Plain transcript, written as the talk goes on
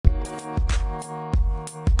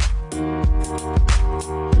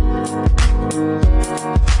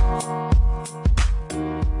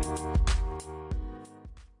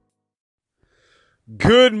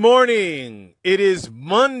Good morning. It is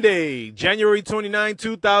Monday, January 29,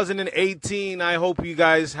 2018. I hope you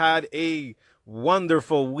guys had a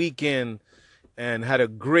wonderful weekend and had a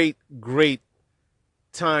great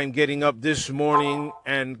time getting up this morning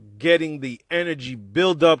and getting the energy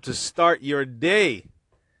build up to start your day.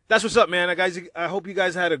 That's what's up, man. Guys, I hope you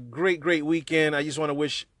guys had a great weekend. I just want to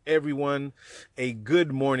wish everyone a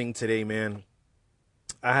good morning today, man.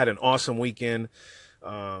 I had an awesome weekend.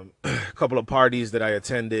 A couple of parties that I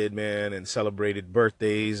attended, man, and celebrated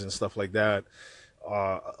birthdays and stuff like that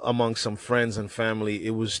among some friends and family.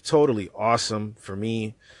 It was totally awesome for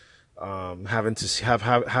me, having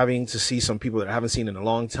to see some people that I haven't seen in a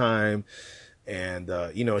long time, and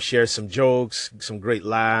share some jokes, some great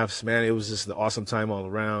laughs, man. It was just an awesome time all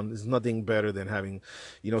around. There's nothing better than having,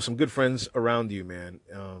 some good friends around you, man,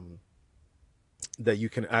 that you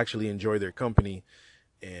can actually enjoy their company,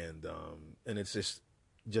 and it's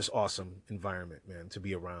just awesome environment, man, to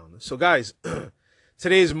be around. So guys,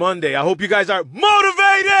 today's Monday. I hope you guys are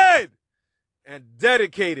motivated and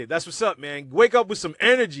dedicated. That's what's up, man. Wake up with some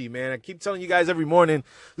energy, man. I keep telling you guys every morning,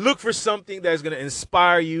 look for something that's going to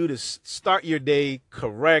inspire you to start your day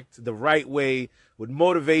correct, the right way, with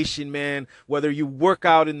motivation, man. Whether you work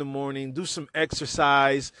out in the morning, do some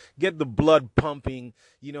exercise, get the blood pumping,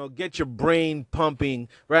 get your brain pumping,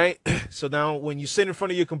 right? So now when you sit in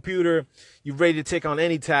front of your computer, you're ready to take on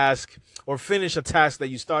any task or finish a task that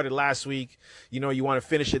you started last week. You want to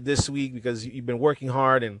finish it this week because you've been working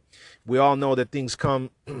hard, and we all know that things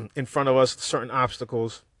come in front of us, certain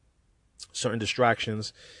obstacles, certain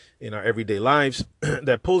distractions in our everyday lives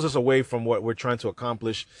that pulls us away from what we're trying to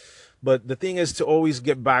accomplish. But the thing is to always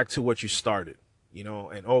get back to what you started,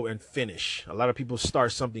 and finish. A lot of people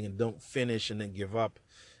start something and don't finish and then give up,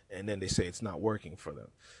 and then they say it's not working for them.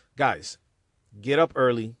 Guys, get up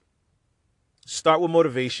early, start with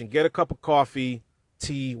motivation, get a cup of coffee,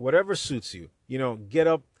 tea, whatever suits you. Get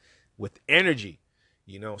up with energy,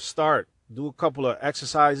 start. Do a couple of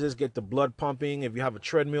exercises, get the blood pumping. If you have a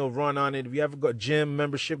treadmill, run on it. If you have a gym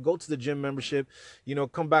membership, go to the gym membership.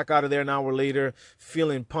 Come back out of there an hour later,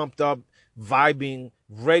 feeling pumped up, vibing,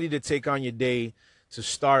 ready to take on your day, to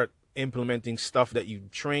start implementing stuff that you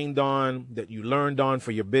trained on, that you learned on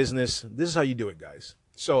for your business. This is how you do it, guys.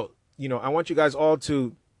 So, I want you guys all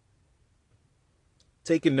to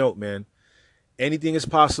take a note, man. Anything is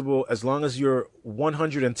possible as long as you're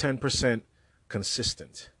 110%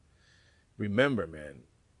 consistent. Remember, man,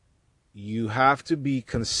 you have to be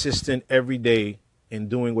consistent every day in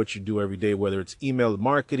doing what you do every day, whether it's email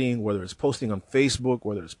marketing, whether it's posting on Facebook,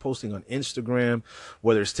 whether it's posting on Instagram,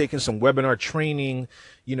 whether it's taking some webinar training,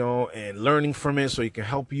 and learning from it so it can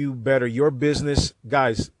help you better your business.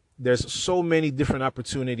 Guys, there's so many different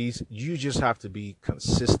opportunities. You just have to be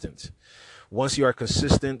consistent. Once you are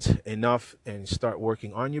consistent enough and start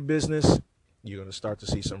working on your business, you're going to start to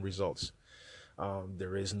see some results.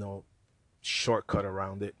 There is no shortcut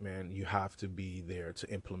around it, man. You have to be there to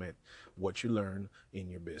implement what you learn in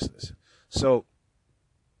your business. So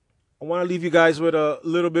I want to leave you guys with a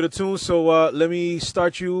little bit of tunes. So let me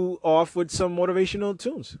start you off with some motivational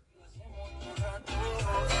tunes.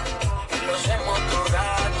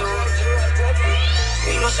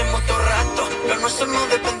 Lo hacemos todo rato, lo nuestro no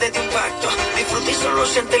depende de un pacto. Disfruta y solo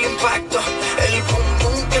siente el impacto. El boom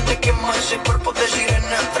boom que te quema ese cuerpo de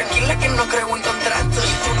sirena. Tranquila que no creo en contratos.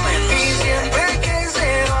 Y siempre que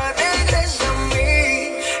se va regresa a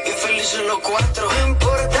mí. Y felices los cuatro. No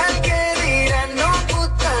importa el que dirán, no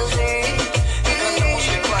puta sí. Y cantamos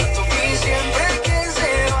el cuarto. Y siempre que se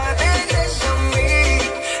va regresa a mí.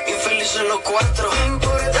 Y felices los cuatro. No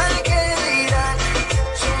importa el que dirán,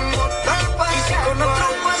 somos tal para. Y si con otro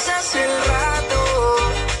pasas el rato,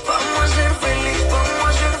 vamos a ser felices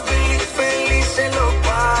los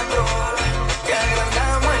cuatro. Que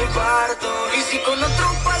agrandamos el cuarto. Y si con otro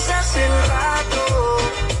pasas el rato,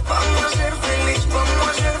 vamos a ser felices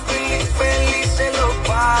los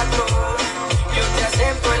cuatro. Yo te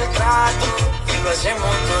acepto el trato y lo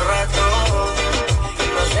hacemos todo rato. Y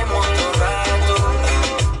lo hacemos todo rato.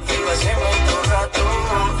 Y lo hacemos todo rato.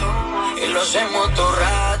 Y lo hacemos todo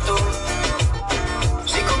rato.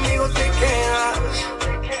 Si conmigo te quedas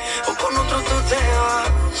o con otro tú te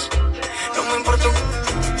vas, no me importa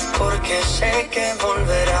porque sé que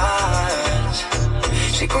volverás.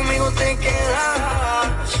 Si conmigo te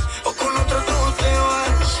quedas o con otro tú te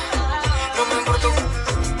vas, no me importa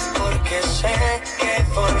porque sé que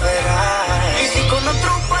volverás. Y si con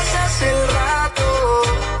otro pasas el rato,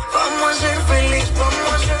 vamos a ser felices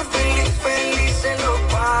los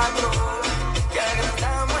cuatro. Que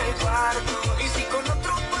agrandamos el cuarto. Y si con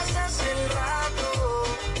otro pasas el rato,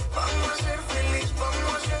 vamos a ser felices.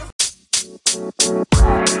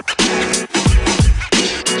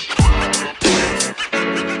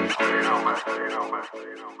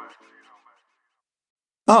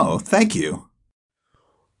 Oh, thank you.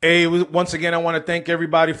 Hey, once again, I want to thank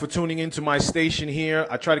everybody for tuning into my station here.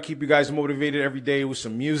 I try to keep you guys motivated every day with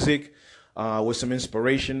some music, with some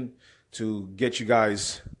inspiration to get you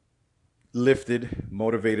guys lifted,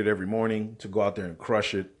 motivated every morning to go out there and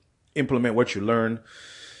crush it, implement what you learn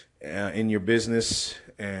in your business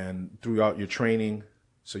and throughout your training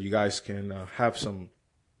so you guys can have some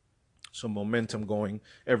momentum going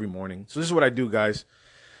every morning. So this is what I do, guys.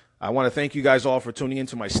 I want to thank you guys all for tuning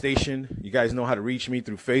into my station. You guys know how to reach me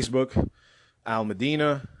through Facebook, Al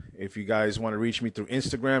Medina. If you guys want to reach me through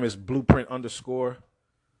Instagram, it's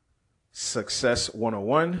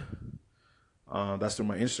blueprint_success101. That's through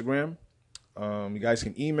my Instagram. You guys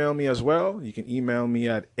can email me as well. You can email me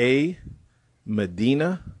at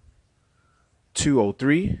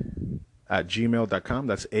amedina203@gmail.com.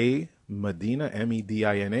 That's Medina,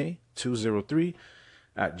 MEDINA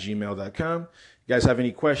 203@gmail.com. You guys have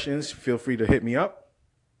any questions, feel free to hit me up,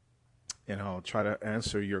 and I'll try to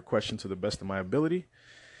answer your question to the best of my ability.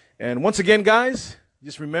 And once again, guys,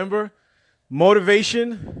 just remember,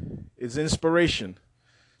 motivation is inspiration.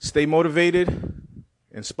 Stay motivated.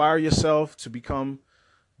 Inspire yourself to become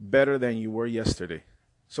better than you were yesterday.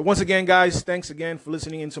 So once again, guys, thanks again for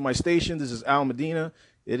listening into my station. This is Al Medina.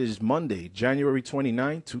 It is Monday, January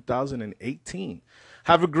 29, 2018.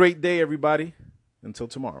 Have a great day, everybody. Until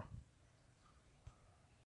tomorrow.